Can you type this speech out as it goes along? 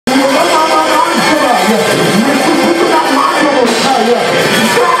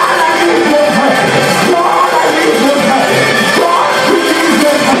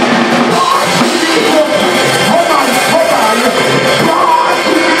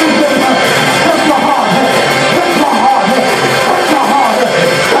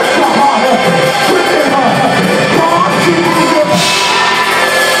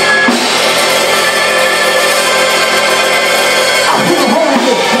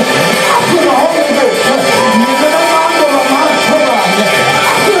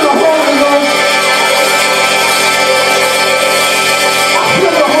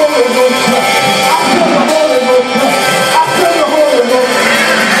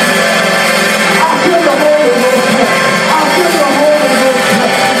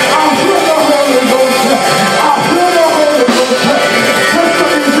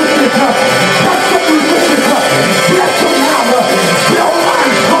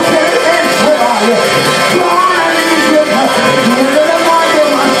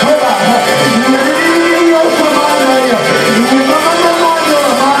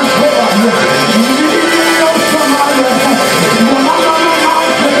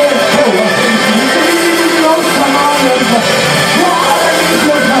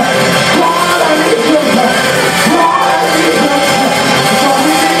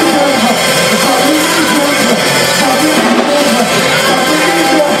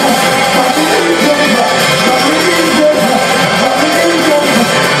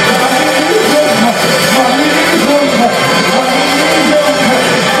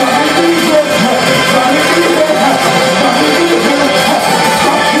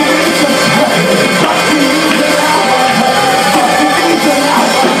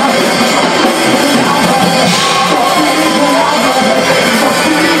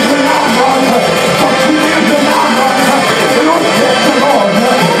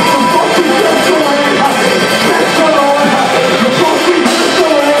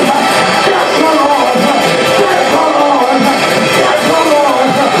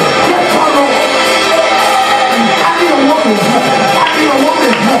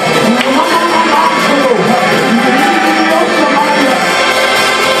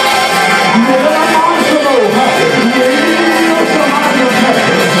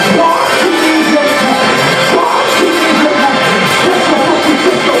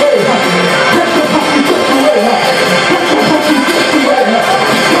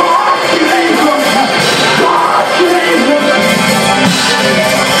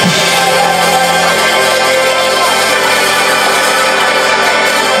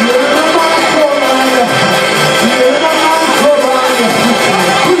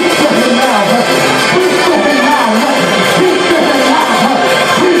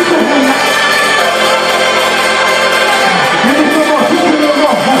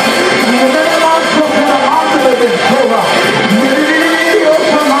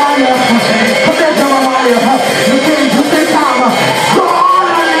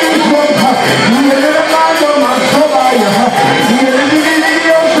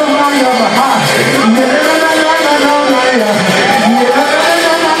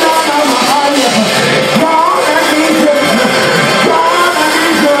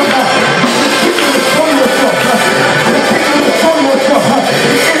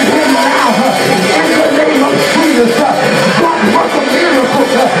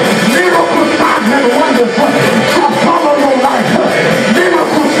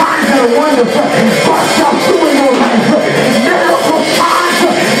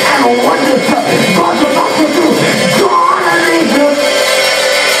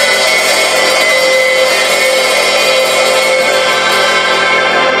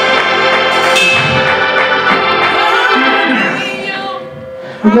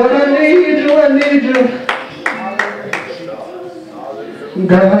God, I need you, I need you.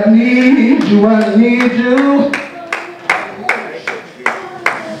 God, I need you, I need you.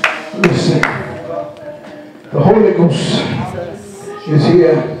 Listen, the Holy Ghost is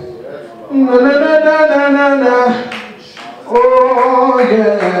here. Na na na na na na na. Oh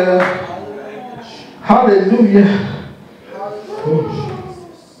yeah. Hallelujah.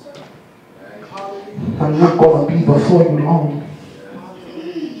 I'm not going to be before you long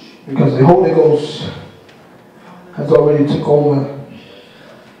because the Holy Ghost has already took over.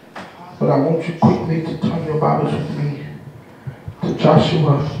 But I want you quickly to turn your Bibles with me to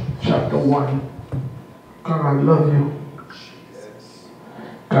Joshua chapter 1. God, I love you.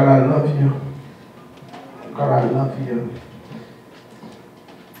 God, I love you. God, I love you.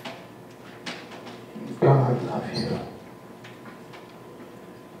 God, I love you.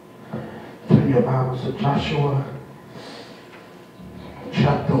 Turn your Bibles to Joshua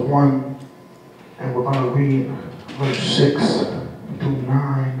chapter 1, and we're going to read verse 6 through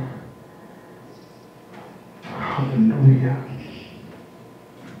 9. Hallelujah.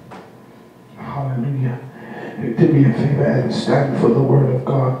 Hallelujah. Do me a favor and stand for the word of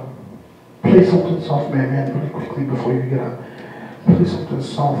God. Play something soft, man, really quickly before you get up. Play something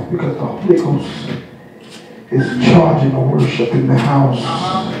soft because the Holy Ghost is charging the worship in the house.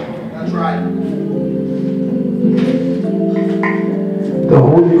 That's right. The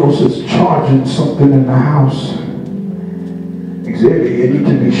Holy Ghost is charging something in the house. Xavier, you need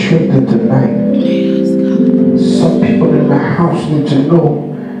to be strengthened tonight. Some people in the house need to know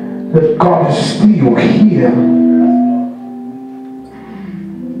that God is still here.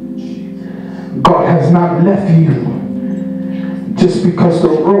 God has not left you. Just because the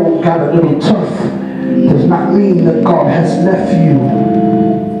road got a little tough does not mean that God has left you.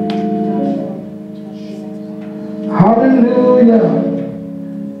 Hallelujah.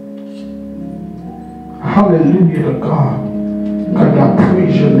 Hallelujah to God. God, I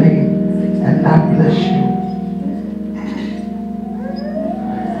praise your name and I bless you.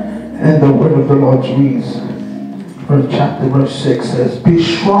 And the word of the Lord reads, verse 6 says, be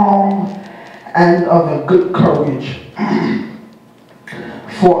strong and of a good courage.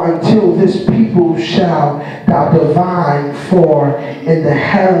 For until this people shall thou divine for in the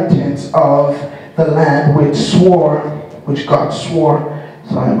inheritance of the land which God swore,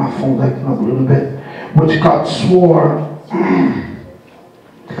 sorry, my phone's acting up a little bit, which God swore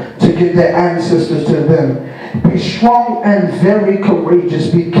to give their ancestors to them. Be strong and very courageous.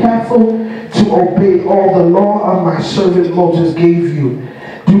 Be careful to obey all the law of my servant Moses gave you.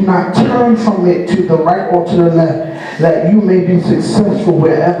 Do not turn from it to the right or to the left, that you may be successful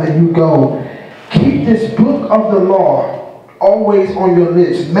wherever you go. Keep this book of the law always on your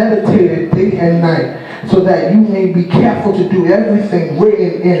lips. Meditate it day and night, so that you may be careful to do everything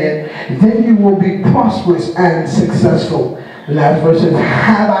written in it. Then you will be prosperous and successful. Last verse says,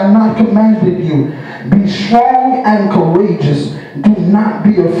 have I not commanded you? Be strong and courageous. Do not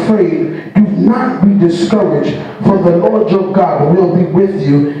be afraid. Do not be discouraged. For the Lord your God will be with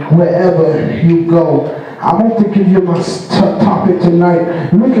you wherever you go. I want to give you my topic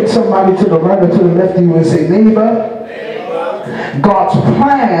tonight. Look at somebody to the right or to the left of you and say, neighbor, God's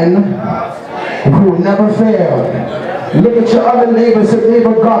plan will never fail. Look at your other neighbor and say,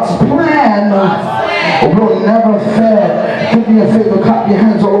 neighbor, God's plan will never fail. Do me a favor, clap your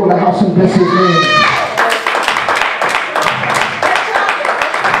hands all over the house and bless his name.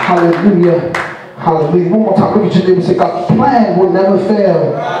 Hallelujah. Hallelujah. One more time, look at your neighbor and say, God's plan will never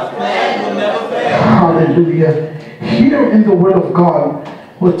fail. God's plan will never fail. Hallelujah. Here in the Word of God,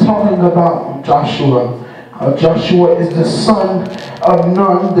 we're talking about Joshua. Joshua is the son of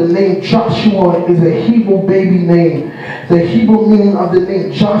Nun. The name Joshua is a Hebrew baby name. The Hebrew meaning of the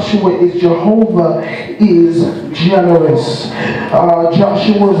name Joshua is Jehovah is generous.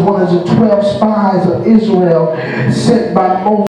 Joshua was one of the 12 spies of Israel sent by Moses.